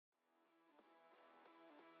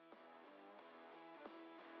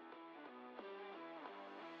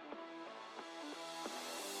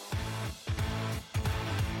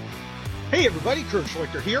Hey everybody, Kurt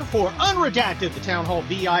Schlichter here for Unredacted, the Town Hall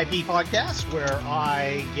VIP podcast, where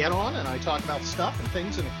I get on and I talk about stuff and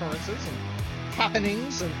things and occurrences and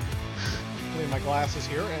happenings and clean my glasses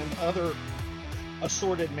here and other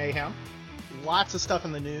assorted mayhem. Lots of stuff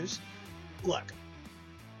in the news. Look,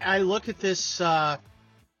 I look at this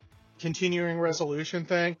continuing resolution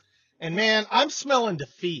thing, and man, I'm smelling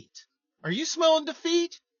defeat. Are you smelling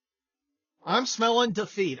defeat? I'm smelling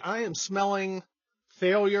defeat. I am smelling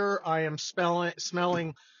failure. I am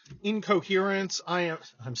smelling incoherence. I am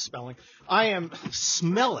smelling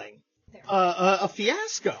a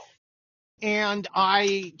fiasco. And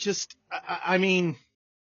I mean,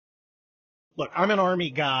 look, I'm an Army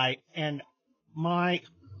guy, and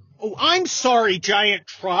I'm sorry, giant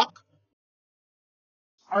truck.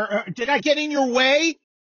 Did I get in your way?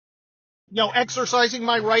 Exercising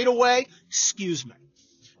my right of way? Excuse me.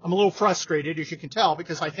 I'm a little frustrated, as you can tell,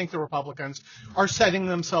 because I think the Republicans are setting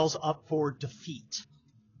themselves up for defeat.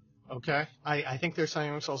 Okay? I think they're setting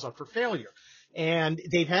themselves up for failure. And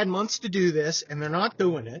they've had months to do this, and they're not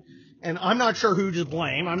doing it. And I'm not sure who to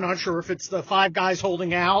blame. I'm not sure if it's the five guys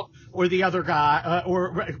holding out or the other guy,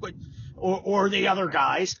 or the other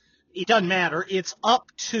guys. It doesn't matter. It's up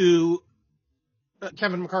to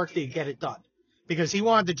Kevin McCarthy to get it done. Because he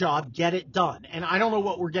wanted the job, get it done. And I don't know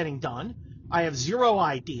what we're getting done. I have zero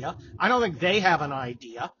idea. I don't think they have an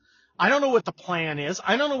idea. I don't know what the plan is.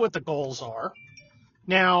 I don't know what the goals are.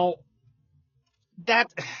 Now,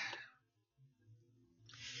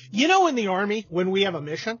 in the Army, when we have a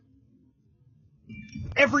mission,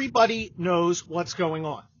 everybody knows what's going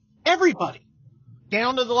on. Everybody.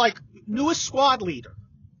 Down to the, newest squad leader.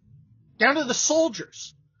 Down to the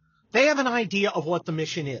soldiers. They have an idea of what the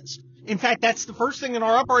mission is. In fact, that's the first thing in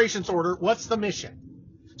our operations order. What's the mission?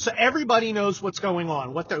 So everybody knows what's going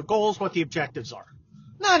on, what the goals, what the objectives are.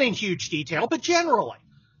 Not in huge detail, but generally.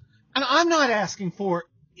 And I'm not asking for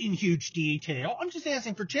in huge detail. I'm just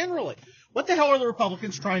asking for generally. What the hell are the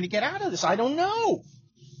Republicans trying to get out of this? I don't know.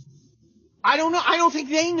 I don't think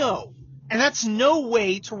they know. And that's no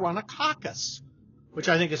way to run a caucus, which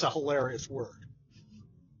I think is a hilarious word.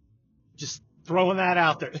 Just throwing that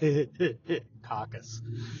out there. Caucus.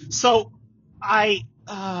 So I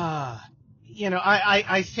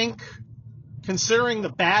think, considering the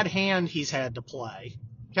bad hand he's had to play,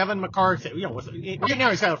 Kevin McCarthy, right now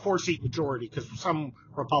he's got a 4-seat majority because some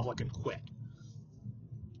Republican quit.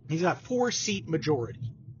 He's got 4-seat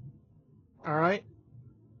majority. All right?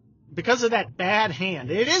 Because of that bad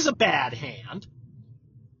hand, it is a bad hand,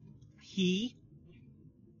 he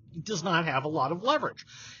does not have a lot of leverage.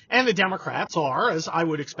 And the Democrats are, as I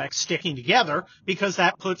would expect, sticking together because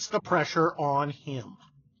that puts the pressure on him.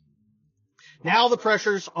 Now the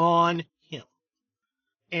pressure's on him.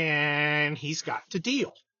 And he's got to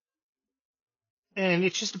deal. And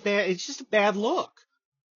it's just a bad look.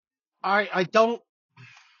 I don't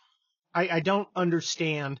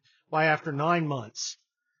understand why after 9 months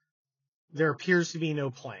there appears to be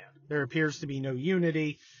no plan. There appears to be no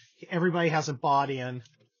unity. Everybody hasn't bought in.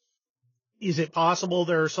 Is it possible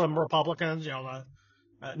there are some Republicans,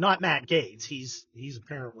 not Matt Gaetz. He's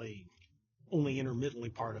apparently only intermittently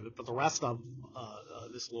part of it, but the rest of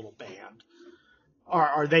this little band,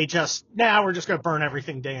 are they just, we're just going to burn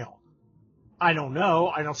everything down? I don't know.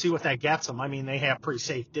 I don't see what that gets them. I mean, they have pretty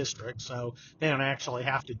safe districts, so they don't actually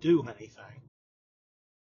have to do anything.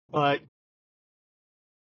 But,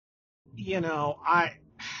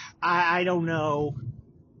 I don't know.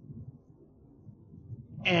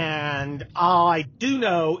 And all I do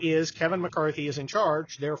know is Kevin McCarthy is in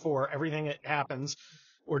charge, therefore everything that happens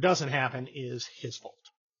or doesn't happen is his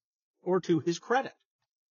fault, or to his credit.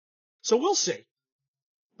 So we'll see.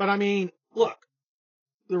 But I mean, look,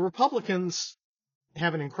 the Republicans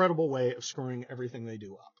have an incredible way of screwing everything they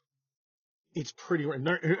do up. It's pretty,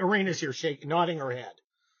 Arena's here nodding her head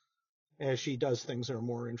as she does things that are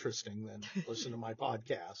more interesting than listen to my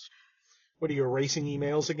podcast. What are you, erasing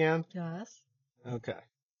emails again? Yes. Okay.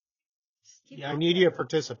 I need you to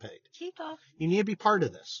participate. Keep talking. You need to be part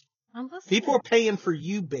of this. I'm listening. People are paying for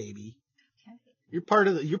you, baby. Okay. You're part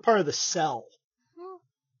of the cell.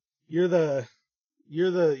 You're the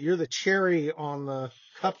cherry on the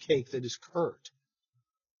cupcake that is Kurt.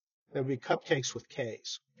 That would be cupcakes with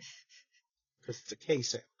K's. Because it's a K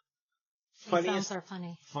sound. Sounds are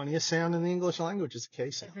funny. Funniest sound in the English language is a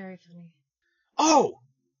K sound. They're very funny. Oh!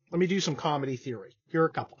 Let me do some comedy theory. Here are a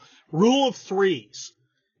couple. Rule of threes.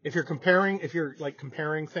 If you're comparing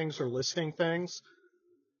things or listing things,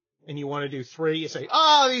 and you want to do 3, you say,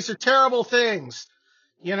 these are terrible things.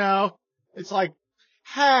 It's like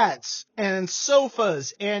hats and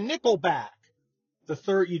sofas and Nickelback. The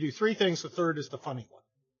third, you do 3 things. The third is the funny one.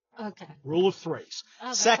 Okay. Rule of threes. Oh,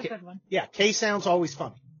 that's Second, a good one. yeah, K sound's always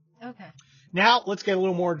funny. Okay. Now let's get a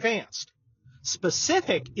little more advanced.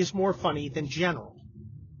 Specific is more funny than general.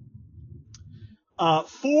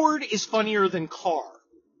 Ford is funnier than car.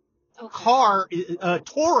 Okay.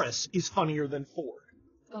 Taurus is funnier than Ford.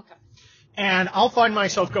 Okay. And I'll find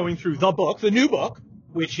myself going through the new book,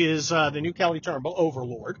 which is the new Kelly Turnbull,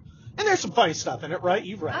 Overlord. And there's some funny stuff in it, right?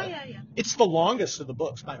 You've read it. Yeah. It's the longest of the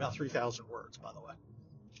books by about 3,000 words, by the way.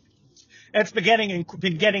 It's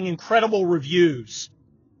been getting incredible reviews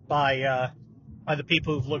by the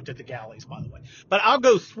people who've looked at the galleys, by the way. But I'll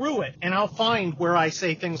go through it, and I'll find where I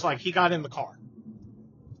say things like, he got in the car.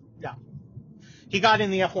 Yeah. He got in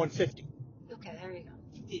the F-150. Okay, there you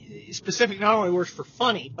go. Specific not only works for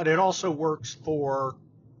funny, but it also works for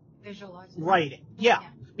Visualizing. writing. Yeah,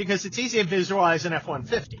 because it's easy to visualize an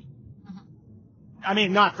F-150. I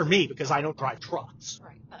mean, not for me, because I don't drive trucks.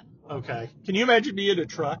 Right, but... Okay. Can you imagine being in a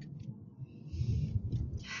truck?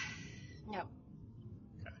 No.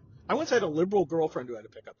 Okay. I once had a liberal girlfriend who had a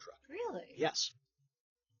pickup truck. Really? Yes.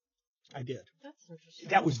 I did. That's interesting.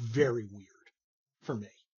 That was very weird for me.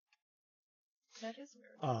 That is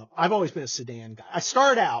weird. I've always been a sedan guy. I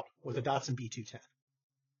started out with a Datsun B210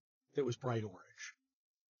 that was bright orange.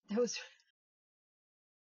 That was...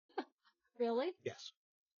 Really? Yes.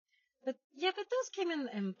 But those came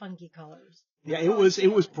in funky colors. Yeah, it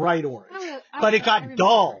was bright orange. But it got remember.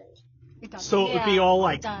 dull. It got So dull. it would be all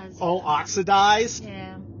all oxidized.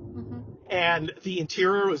 Yeah. And the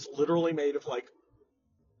interior was literally made of like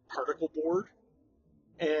particle board.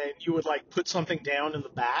 And you would like put something down in the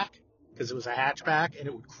back because it was a hatchback and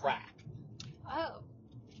it would crack. Oh.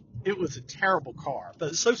 It was a terrible car, but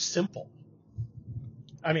it's so simple.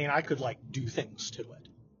 I mean, I could like do things to it.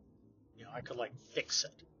 You know, I could like fix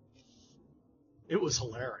it. It was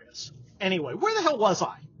hilarious. Anyway, where the hell was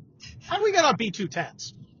I? How did we get on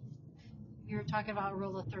B210s? You were talking about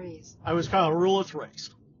rule of threes. I was kind of rule of threes.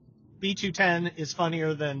 B210 is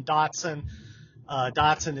funnier than Datsun.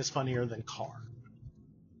 Datsun is funnier than car.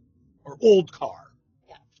 Or old car.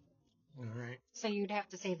 Yeah. All right. So you'd have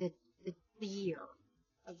to say the year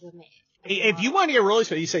of the make. If you want to get really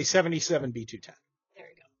specific, you say 77 B210. There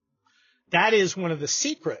you go. That is one of the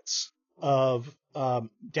secrets of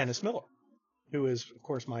Dennis Miller, who is, of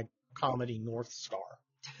course, my comedy North Star.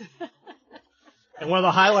 And one of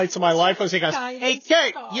the highlights of my life was he goes, "Hey,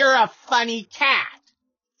 Kurt, you're a funny cat."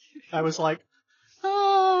 I was like,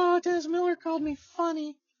 "Oh, Dennis Miller called me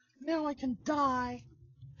funny. Now I can die."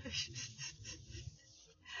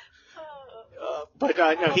 But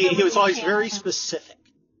no, he was always very specific.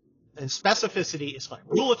 And specificity is fine.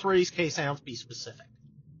 Rule of threes, K sounds, be specific.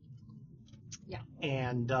 Yeah.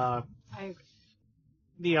 And I agree.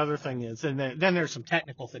 the other thing is, and then there's some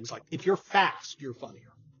technical things like if you're fast, you're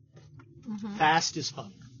funnier. Mm-hmm. Fast is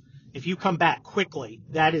funnier. If you come back quickly,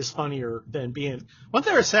 that is funnier than being. Wasn't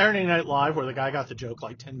there a Saturday Night Live where the guy got the joke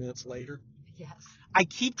like 10 minutes later? Yes. I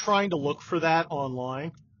keep trying to look for that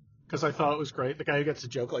online because I thought it was great. The guy who gets the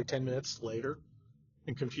joke like 10 minutes later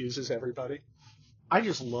and confuses everybody. I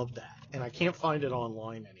just love that, and I can't find it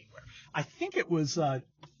online anywhere. I think it was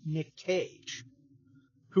Nick Cage,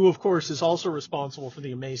 who, of course, is also responsible for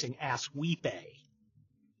the amazing Ask We Pay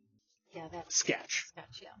sketch.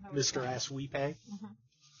 Yeah. Mr. Ask We Pay. Mm-hmm.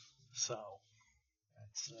 So,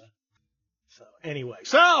 that's, so anyway.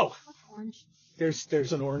 So, Orange.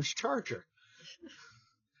 there's an orange Charger.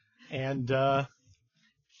 And,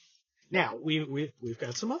 now, we've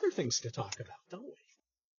got some other things to talk about, don't we?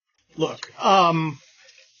 Look,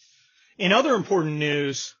 in other important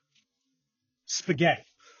news, spaghetti.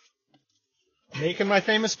 Making my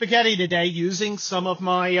famous spaghetti today using some of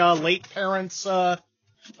my late parents'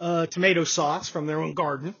 tomato sauce from their own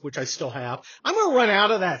garden, which I still have. I'm going to run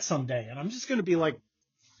out of that someday, and I'm just going to be like,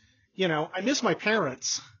 you know, I miss my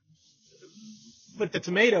parents, but the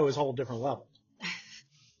tomato is a whole different level.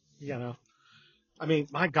 You know? I mean,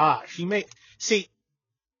 my gosh, see,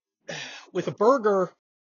 with a burger,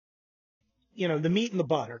 you know, the meat and the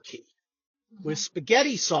bun are key. Mm-hmm. With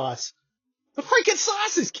spaghetti sauce, the freaking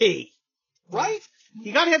sauce is key, right? Mm-hmm.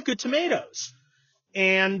 You got to have good tomatoes,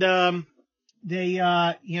 and they,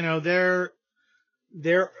 you know, their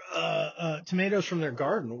tomatoes from their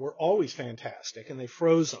garden were always fantastic, and they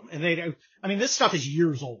froze them, and I mean, this stuff is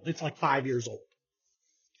years old. It's like 5 years old,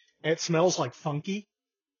 and it smells like funky.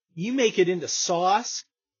 You make it into sauce.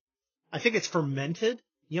 I think it's fermented.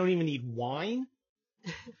 You don't even need wine.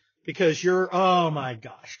 Because oh my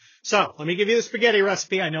gosh. So, let me give you the spaghetti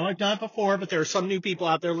recipe. I know I've done it before, but there are some new people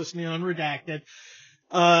out there listening on Redacted.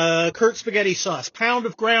 Kurt spaghetti sauce. Pound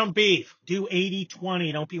of ground beef. Do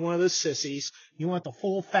 80-20. Don't be one of those sissies. You want the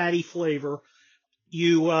full fatty flavor.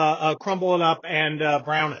 You crumble it up and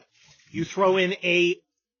brown it. You throw in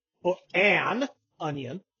an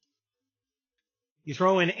onion. You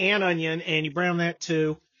throw in an onion and you brown that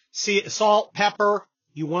too. Salt, pepper.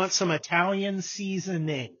 You want some Italian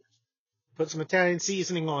seasoning. Put some Italian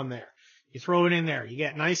seasoning on there. You throw it in there. You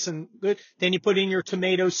get nice and good. Then you put in your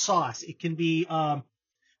tomato sauce. It can be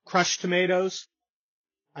crushed tomatoes.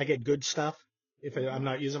 I get good stuff if I'm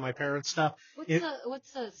not using my parents' stuff.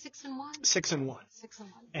 What's the 6-in-1? 6-in-1. 6-in-1.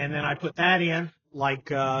 And then I put that in, like,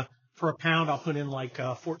 for a pound, I'll put in like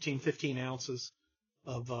 14, 15 ounces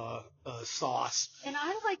of sauce. And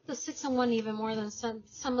I like the 6-in-1 even more than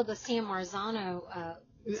some of the San Marzano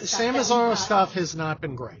San Marzano stuff has not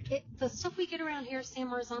been great. The stuff we get around here, San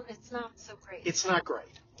Marzano, it's not so great. It's not great.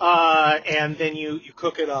 And then you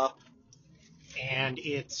cook it up, and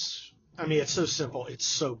it's so simple. It's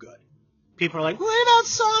so good. People are like, what about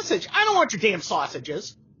sausage? I don't want your damn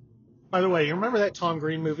sausages. By the way, you remember that Tom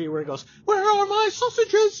Green movie where he goes, where are my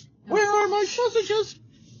sausages? Where are my sausages?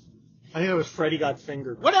 I think it was Freddy Got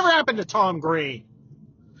Fingered. Whatever happened to Tom Green?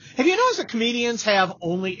 Have you noticed that comedians have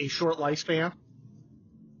only a short lifespan?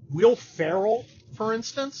 Will Ferrell, for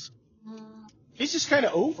instance? He's just kind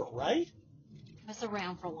of over, right? He was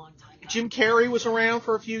around for a long time. Jim Carrey was around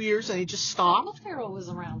for a few years and he just stopped. Will Ferrell was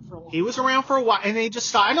around for a long time. He was around for a while and they just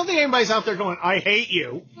stopped. I don't think anybody's out there going, I hate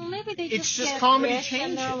you. Well, maybe they It's just get comedy rich changes.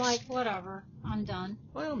 and they're like, whatever, I'm done.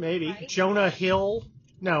 Well, maybe. Right? Jonah Hill.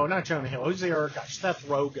 No, not Jonah Hill. Who's the other guy? Seth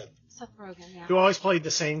Rogen. Seth Rogen, yeah. Who always played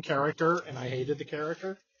the same character and I hated the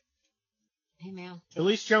character. Hey, man. At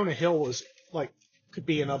least Jonah Hill was like, could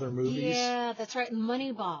be in other movies. Yeah, that's right.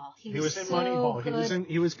 Moneyball. He was in so Moneyball. Good.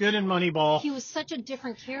 He was good in Moneyball. He was such a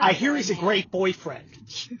different character. I hear he's a in great boyfriend.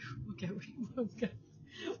 that.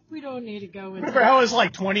 We don't need to go into Remember how his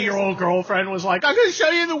like 20-year-old girlfriend was like, I'm going to show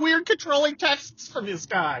you the weird controlling texts from this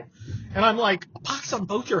guy. And I'm like, a pox on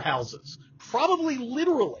both your houses. Probably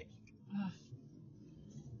literally.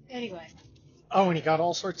 Anyway. Oh, and he got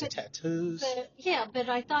all sorts of tattoos. But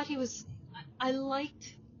I thought I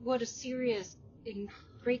liked what a serious and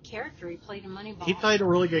great character he played in Moneyball. He played a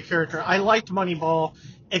really good character. I liked Moneyball,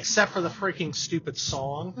 except for the freaking stupid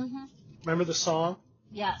song. Mm-hmm. Remember the song?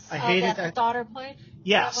 Yes. I hated that. that. The daughter played?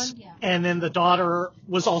 Yes. That one? Yeah. And then the daughter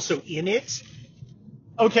was also in it.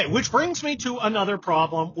 Okay, which brings me to another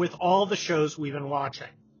problem with all the shows we've been watching.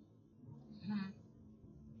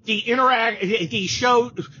 The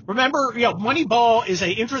show, remember, Moneyball is an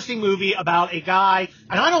interesting movie about a guy,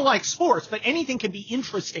 and I don't like sports, but anything can be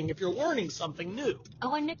interesting if you're learning something new.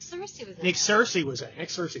 Oh, and Nick Searcy was in Nick it. Searcy was in it. Nick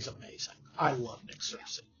Searcy's amazing. I love Nick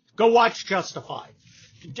Searcy. Go watch Justified.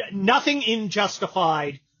 Nothing in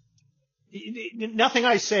Justified, nothing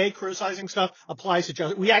I say, criticizing stuff, applies to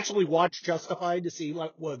Justified. We actually watched Justified to see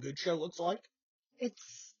what a good show looks like.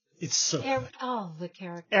 It's so the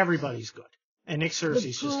characters. Everybody's good. And Nick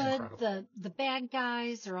Searcy's just incredible. The bad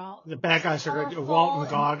guys are all... The bad guys are good. Walton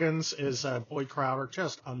Goggins is Boyd Crowder.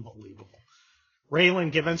 Just unbelievable.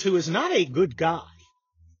 Raylan Givens, who is not a good guy.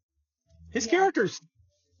 His character's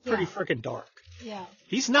pretty freaking dark. Yeah.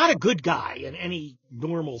 He's not a good guy in any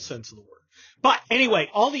normal sense of the word. But anyway,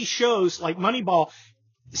 all these shows like Moneyball,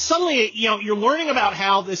 suddenly, you're learning about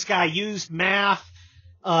how this guy used math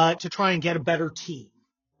to try and get a better team,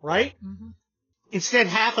 right? Mm-hmm. Instead,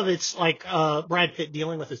 half of it's like Brad Pitt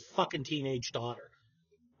dealing with his fucking teenage daughter.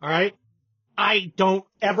 All right? I don't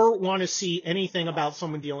ever want to see anything about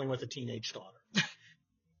someone dealing with a teenage daughter.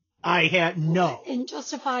 No. In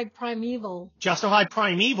Justified Primeval,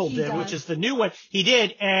 which is the new one. He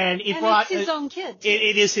did, and it's his own kid.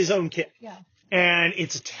 It is his own kid. Yeah. And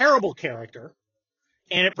it's a terrible character,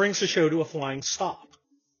 and it brings the show to a flying stop.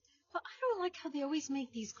 But I don't like how they always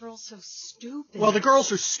make these girls so stupid. Well, the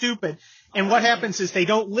girls are stupid, and what happens is they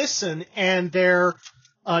don't listen, and their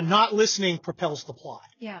not listening propels the plot.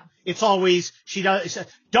 Yeah. It's always,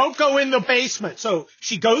 don't go in the basement. So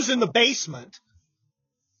she goes in the basement.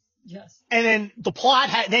 Yes. And then the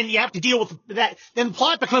plot, then you have to deal with that. Then the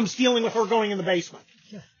plot becomes dealing with her going in the basement.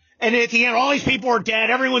 Yeah. And at the end, all these people are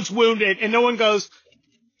dead, everyone's wounded, and no one goes,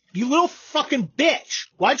 you little fucking bitch,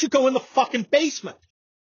 why'd you go in the fucking basement?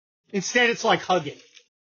 Instead, it's like hugging.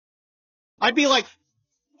 I'd be like,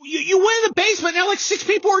 you went in the basement, now like 6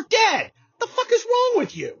 people are dead. What the fuck is wrong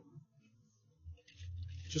with you?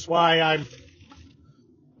 Which is why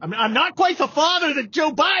I'm not quite the father that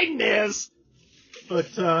Joe Biden is.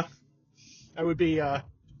 But I'd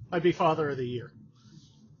be father of the year.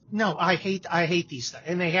 No, I hate these stuff,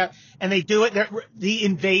 and they do it. The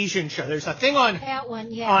invasion show. There's a thing on that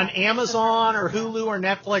one, yeah, on Amazon or Hulu or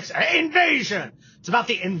Netflix. Invasion. It's about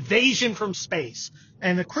the invasion from space,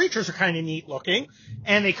 and the creatures are kind of neat looking,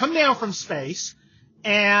 and they come down from space,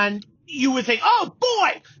 And you would think, oh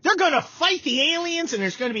boy, they're going to fight the aliens and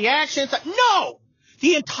there's going to be action. No!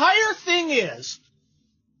 The entire thing is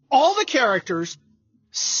all the characters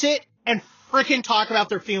sit and frickin' talk about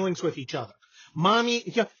their feelings with each other.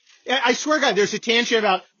 Mommy, I swear to God, there's a tangent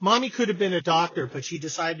about mommy could have been a doctor, but she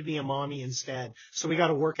decided to be a mommy instead. So we got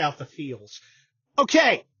to work out the feels.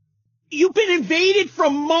 Okay. You've been invaded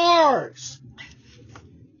from Mars.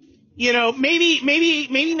 You know,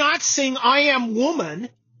 maybe not sing I Am Woman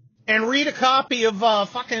and read a copy of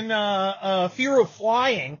Fear of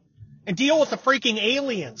Flying and deal with the freaking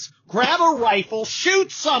aliens. Grab a rifle,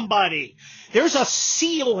 shoot somebody. There's a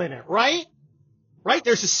seal in it, right? Right?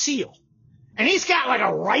 There's a seal. And he's got like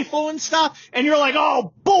a rifle and stuff, and you're like,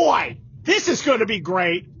 oh boy, this is going to be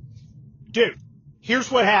great. Dude,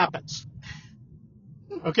 here's what happens.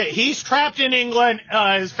 Okay, he's trapped in England,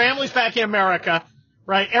 his family's back in America,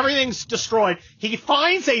 right? Everything's destroyed. He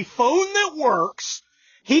finds a phone that works.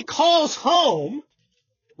 He calls home,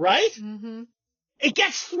 right? Mm-hmm. It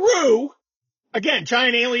gets through. Again,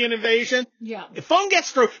 giant alien invasion. Yeah. The phone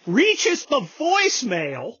gets through, reaches the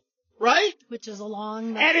voicemail, right? Which is a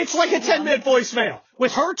long... And it's like a 10-minute voicemail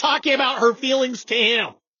with her talking about her feelings to him.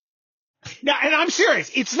 Now, and I'm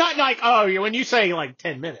serious. It's not like, oh, when you say like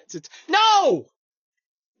 10 minutes, it's, no,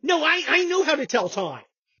 I know how to tell time.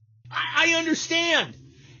 I understand.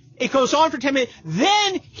 It goes on for 10 minutes.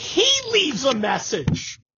 Then he leaves a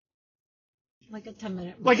message. Like a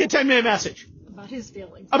 10-minute. Like a 10-minute message. About his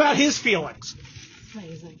feelings. About his feelings.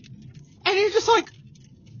 Amazing. And you're just like,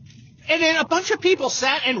 and then a bunch of people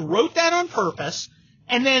sat and wrote that on purpose,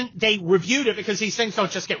 and then they reviewed it because these things don't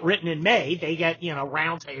just get written and made. They get,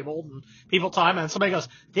 round tabled and people talk about it, and somebody goes,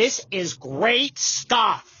 this is great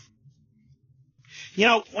stuff.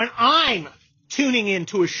 When I'm tuning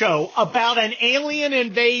into a show about an alien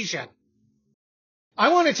invasion,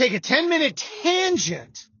 I want to take a 10-minute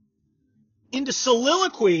tangent into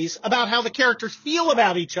soliloquies about how the characters feel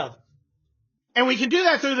about each other. And we can do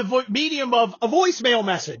that through the medium of a voicemail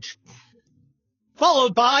message,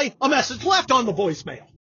 followed by a message left on the voicemail.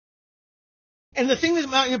 And the thing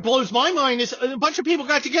that blows my mind is a bunch of people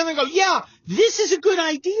got together and go, yeah, this is a good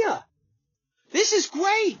idea. This is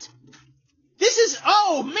great. This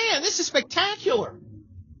is spectacular.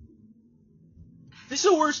 This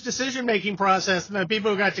is the worst decision-making process than the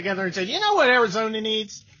people who got together and said, you know what Arizona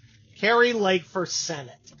needs? Carrie Lake for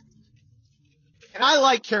Senate. And I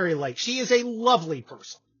like Carrie Lake. She is a lovely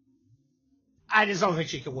person. I just don't think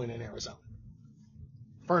she can win in Arizona.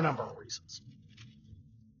 For a number of reasons.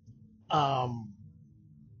 And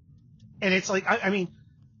it's like, I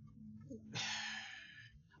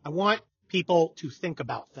want people to think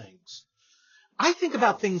about things. I think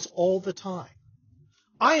about things all the time.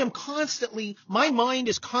 My mind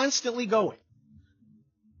is constantly going.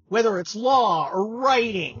 Whether it's law or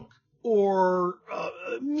writing or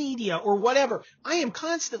media or whatever, I am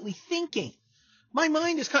constantly thinking. My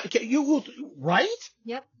mind is, right?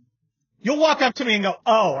 Yep. You'll walk up to me and go,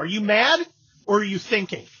 oh, are you mad or are you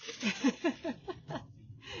thinking?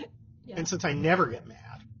 Yeah. And since I never get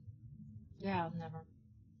mad. Yeah, never.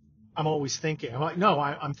 I'm always thinking. I'm like, no,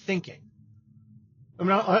 I'm thinking. I'm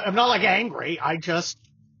not like angry. I just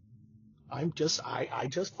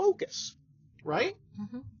focus. Right?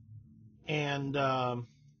 Mm-hmm. And,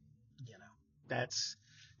 that's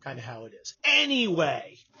kind of how it is.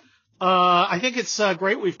 Anyway, I think it's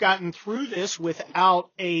great we've gotten through this without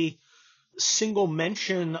a single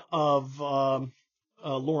mention of Lauren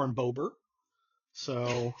Boebert.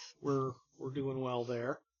 So we're doing well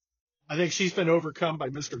there. I think she's been overcome by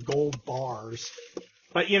Mr. Gold Bars.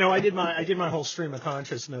 But I did my whole stream of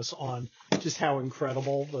consciousness on just how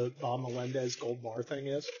incredible the Bob Melendez Gold Bar thing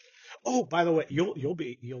is. Oh, by the way, you'll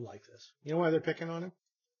like this. You know why they're picking on him?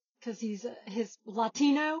 Because he's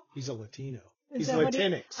Latino. He's a Latino. He's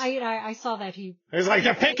Latinx. I saw that It's like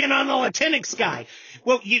they're picking on the Latinx guy.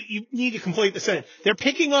 Well, you need to complete the sentence. They're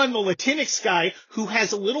picking on the Latinx guy who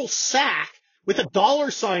has a little sack with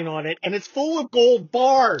a $sign on it, and it's full of gold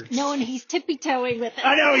bars. No, and he's tippy-toeing with it.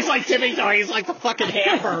 I know, he's like tippy-toeing. He's like the fucking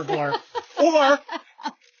Hamburglar. Or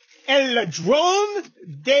El Ladrón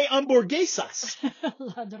de Hamburguesas.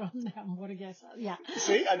 Ladrón de Hamburguesas, yeah.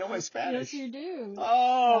 See, I know my Spanish. Yes, you do.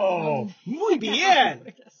 Oh, muy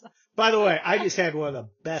bien. By the way, I just had one of the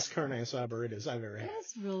best carne asada burritos I've ever had.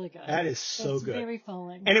 That's really good. That is so good. Very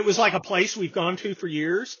filling. And it was like a place we've gone to for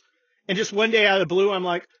years. And just one day out of the blue, I'm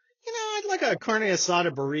like, I'd like a carne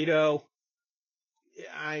asada burrito.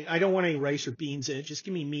 I don't want any rice or beans in it. Just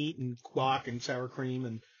give me meat and guac and sour cream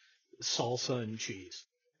and salsa and cheese.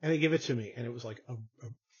 And they give it to me, and it was like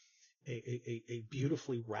a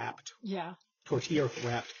beautifully wrapped tortilla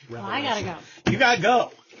wrapped Well, I revelation. gotta go. You gotta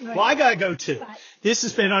go. Right. Well, I gotta go too. Bye. This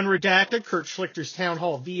has been Unredacted, Kurt Schlichter's Town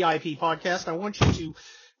Hall VIP podcast. I want you to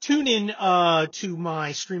tune in to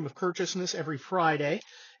my stream of Curtishness every Friday.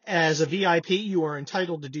 As a VIP, you are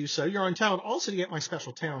entitled to do so. You're entitled also to get my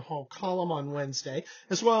special Town Hall column on Wednesday,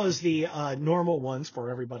 as well as the normal ones for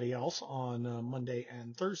everybody else on Monday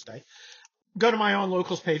and Thursday. Go to my On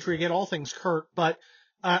Locals page where you get all things Kurt, but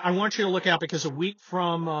I want you to look out because a week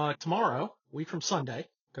from tomorrow, a week from Sunday,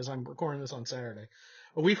 because I'm recording this on Saturday,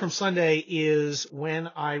 a week from Sunday is when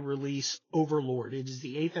I release Overlord. It is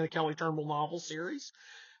the 8th in the Kelly Turnbull novel series.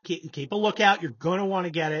 Keep a lookout. You're going to want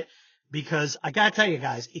to get it because I got to tell you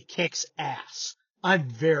guys, it kicks ass. I'm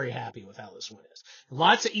very happy with how this one is.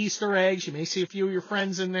 Lots of Easter eggs. You may see a few of your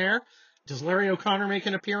friends in there. Does Larry O'Connor make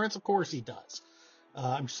an appearance? Of course he does.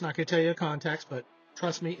 I'm just not going to tell you the context, but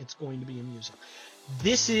trust me, it's going to be amusing.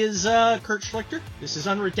 This is Kurt Schlichter. This is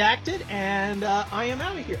Unredacted, and I am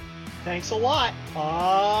out of here. Thanks a lot.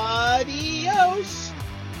 Adios.